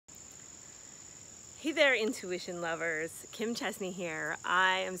Hey there, intuition lovers. Kim Chestney here.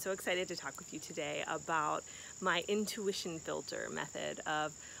 I am so excited to talk with you today about my intuition filter method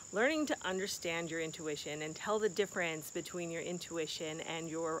of learning to understand your intuition and tell the difference between your intuition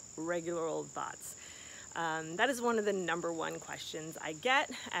and your regular old thoughts. That is one of the number one questions I get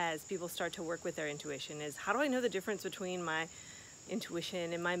as people start to work with their intuition is, how do I know the difference between my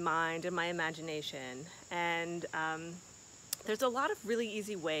intuition and my mind and my imagination? And there's a lot of really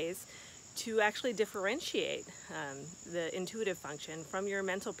easy ways to actually differentiate the intuitive function from your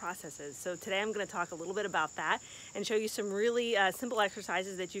mental processes. So today I'm going to talk a little bit about that and show you some really simple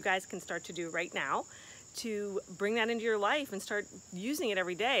exercises that you guys can start to do right now to bring that into your life and start using it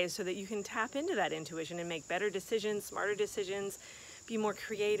every day so that you can tap into that intuition and make better decisions, smarter decisions, be more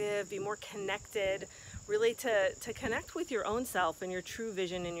creative, be more connected, really to connect with your own self and your true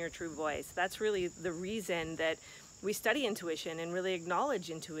vision and your true voice. That's really the reason that we study intuition and really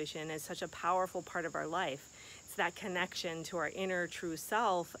acknowledge intuition as such a powerful part of our life. It's that connection to our inner true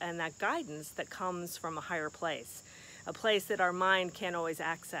self and that guidance that comes from a higher place, a place that our mind can't always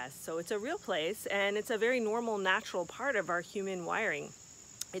access. So it's a real place, and it's a very normal, natural part of our human wiring.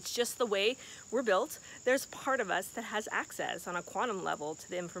 It's just the way we're built. There's part of us that has access on a quantum level to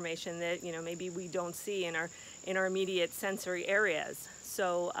the information that, maybe we don't see in our immediate sensory areas.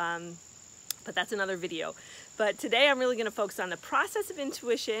 So, but that's another video. But today I'm really going to focus on the process of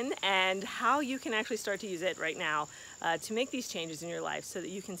intuition and how you can actually start to use it right now to make these changes in your life so that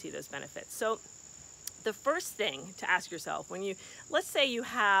you can see those benefits. So the first thing to ask yourself when let's say you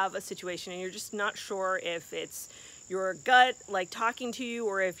have a situation and you're just not sure if it's your gut like talking to you,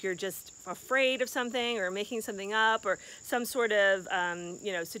 or if you're just afraid of something or making something up, or some sort of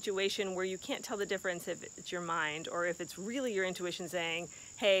situation where you can't tell the difference if it's your mind or if it's really your intuition saying,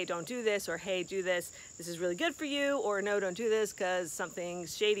 hey, don't do this, or hey, do this, this is really good for you, or no, don't do this because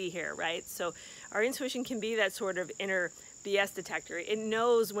something's shady here, right? So our intuition can be that sort of inner BS detector. It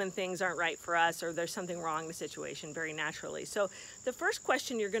knows when things aren't right for us or there's something wrong in the situation very naturally. So the first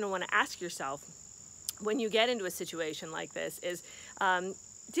question you're going to want to ask yourself when you get into a situation like this is,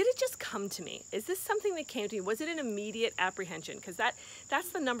 did it just come to me? Is this something that came to me? Was it an immediate apprehension? Because that's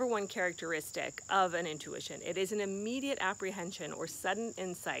the number one characteristic of an intuition. It is an immediate apprehension or sudden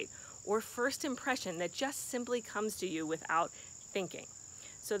insight or first impression that just simply comes to you without thinking.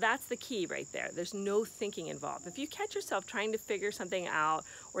 So that's the key right there. There's no thinking involved. If you catch yourself trying to figure something out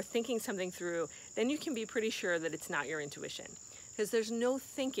or thinking something through, then you can be pretty sure that it's not your intuition, because there's no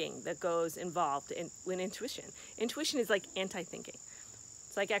thinking that goes involved in intuition. Intuition is like anti-thinking.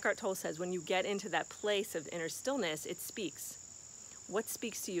 It's like Eckhart Tolle says, when you get into that place of inner stillness, it speaks. What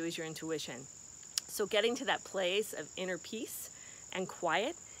speaks to you is your intuition. So getting to that place of inner peace and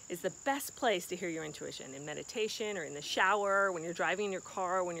quiet is the best place to hear your intuition, in meditation or in the shower, when you're driving in your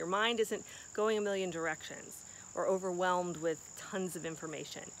car, when your mind isn't going a million directions or overwhelmed with tons of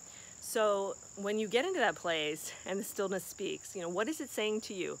information. So when you get into that place and the stillness speaks, what is it saying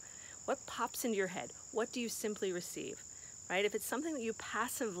to you? What pops into your head? What do you simply receive? Right? If it's something that you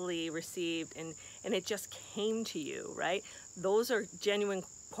passively received and it just came to you, right? Those are genuine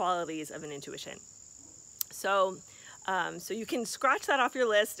qualities of an intuition. So you can scratch that off your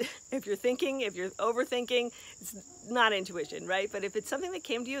list. If you're thinking, if you're overthinking, it's not intuition, right? But if it's something that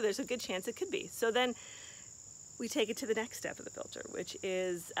came to you, there's a good chance it could be. So then we take it to the next step of the filter, which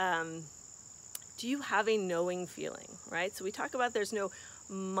is, do you have a knowing feeling, right? So we talk about there's no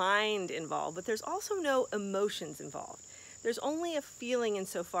mind involved, but there's also no emotions involved. There's only a feeling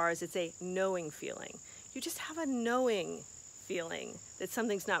insofar as it's a knowing feeling. You just have a knowing feeling that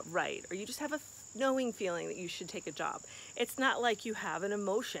something's not right, or you just have a knowing feeling that you should take a job. It's not like you have an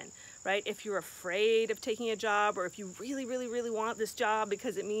emotion, right? If you're afraid of taking a job, or if you really, really, really want this job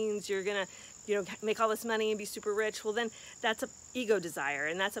because it means you're gonna make all this money and be super rich, well then that's an ego desire,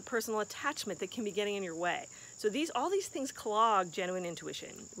 and that's a personal attachment that can be getting in your way. So all these things clog genuine intuition.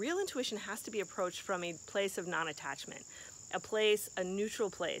 Real intuition has to be approached from a place of non-attachment, a neutral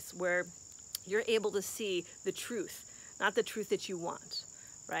place where you're able to see the truth, not the truth that you want,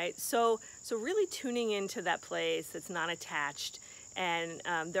 right? So really tuning into that place that's not attached, and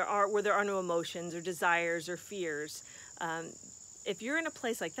where there are no emotions or desires or fears. If you're in a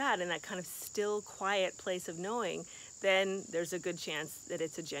place like that, in that kind of still, quiet place of knowing, then there's a good chance that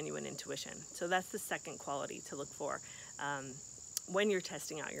it's a genuine intuition. So that's the second quality to look for when you're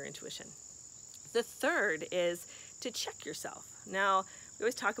testing out your intuition. The third is to check yourself. Now, we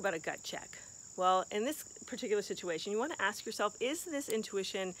always talk about a gut check. Well, in this particular situation, you want to ask yourself, is this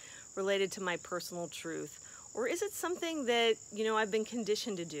intuition related to my personal truth? Or is it something that, I've been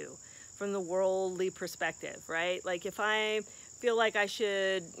conditioned to do from the worldly perspective, right? Like if I feel like I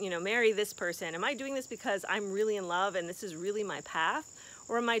should, marry this person? Am I doing this because I'm really in love and this is really my path?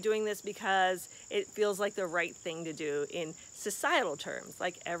 Or am I doing this because it feels like the right thing to do in societal terms?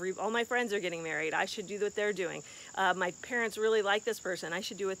 Like all my friends are getting married, I should do what they're doing. My parents really like this person, I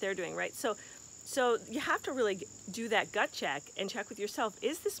should do what they're doing, right? So you have to really do that gut check and check with yourself,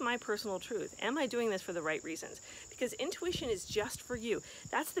 is this my personal truth? Am I doing this for the right reasons? Because intuition is just for you.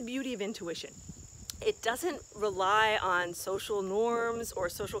 That's the beauty of intuition. It doesn't rely on social norms or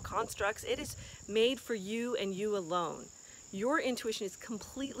social constructs. It is made for you and you alone. Your intuition is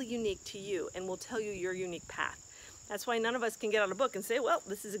completely unique to you and will tell you your unique path. That's why none of us can get out a book and say, well,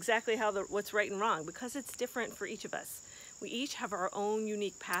 this is exactly what's right and wrong, because it's different for each of us. We each have our own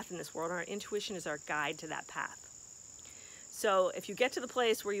unique path in this world, and our intuition is our guide to that path. So if you get to the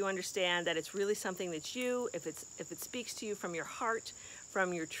place where you understand that it's really something that's you, if it speaks to you from your heart,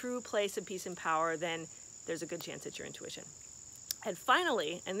 from your true place of peace and power, then there's a good chance it's your intuition. And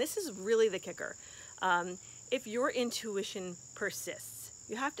finally, and this is really the kicker, if your intuition persists,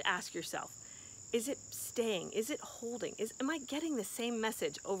 you have to ask yourself, is it staying? Is it holding? Am I getting the same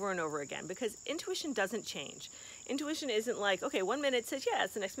message over and over again? Because intuition doesn't change. Intuition isn't like, okay, 1 minute it says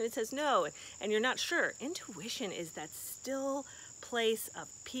yes, the next minute it says no, and you're not sure. Intuition is that still place of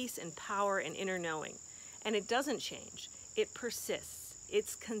peace and power and inner knowing. And it doesn't change. It persists.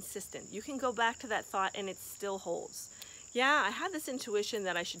 It's consistent. You can go back to that thought and it still holds. Yeah, I had this intuition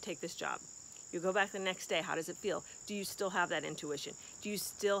that I should take this job. You go back the next day, how does it feel? Do you still have that intuition? Do you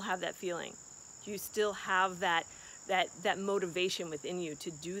still have that feeling? Do you still have that motivation within you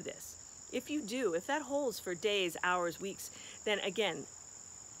to do this? If you do, if that holds for days, hours, weeks, then again,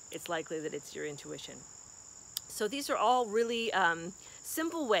 it's likely that it's your intuition. So these are all really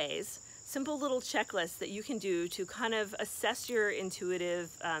simple ways, simple little checklists that you can do to kind of assess your intuitive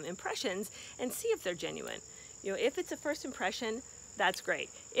impressions and see if they're genuine. If it's a first impression, that's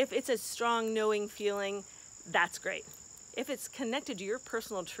great. If it's a strong knowing feeling, that's great. If it's connected to your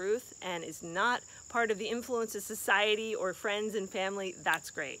personal truth and is not part of the influence of society or friends and family, that's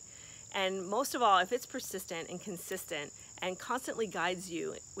great. And most of all, if it's persistent and consistent and constantly guides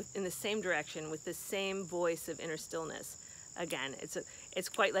you in the same direction with the same voice of inner stillness, again, it's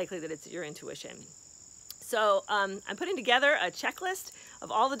quite likely that it's your intuition. So I'm putting together a checklist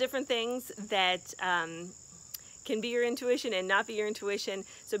of all the different things that can be your intuition and not be your intuition.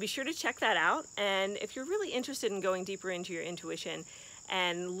 So be sure to check that out. And if you're really interested in going deeper into your intuition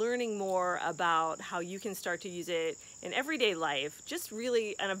and learning more about how you can start to use it in everyday life, just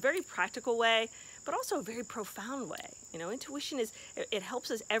really in a very practical way, but also a very profound way. Intuition it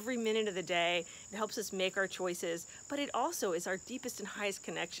helps us every minute of the day. It helps us make our choices, but it also is our deepest and highest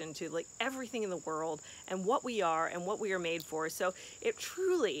connection to everything in the world and what we are and what we are made for. So it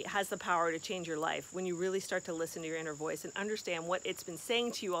truly has the power to change your life when you really start to listen to your inner voice and understand what it's been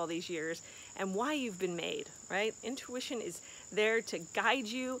saying to you all these years and why you've been made, right? Intuition is there to guide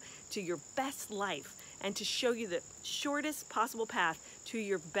you to your best life and to show you the shortest possible path to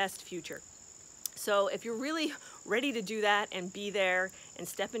your best future. So if you're really ready to do that and be there and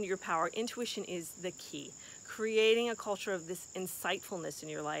step into your power, intuition is the key. Creating a culture of this insightfulness in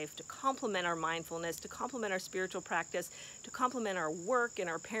your life to complement our mindfulness, to complement our spiritual practice, to complement our work and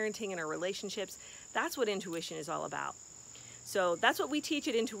our parenting and our relationships. That's what intuition is all about. So that's what we teach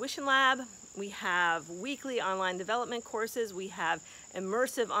at Intuition Lab. We have weekly online development courses. We have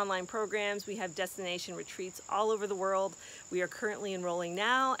immersive online programs. We have destination retreats all over the world. We are currently enrolling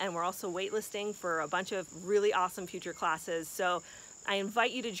now, and we're also waitlisting for a bunch of really awesome future classes. So I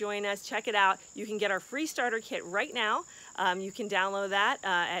invite you to join us. Check it out. You can get our free starter kit right now. You can download that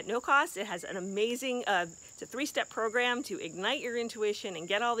at no cost. It has an amazing, it's a 3-step program to ignite your intuition and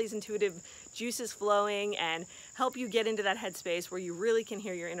get all these intuitive juices flowing and help you get into that headspace where you really can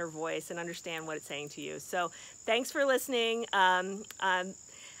hear your inner voice and understand what it's saying to you. So thanks for listening. I've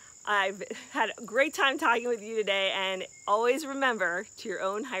had a great time talking with you today, and always remember, to your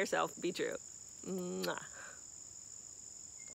own higher self, be true. Mwah.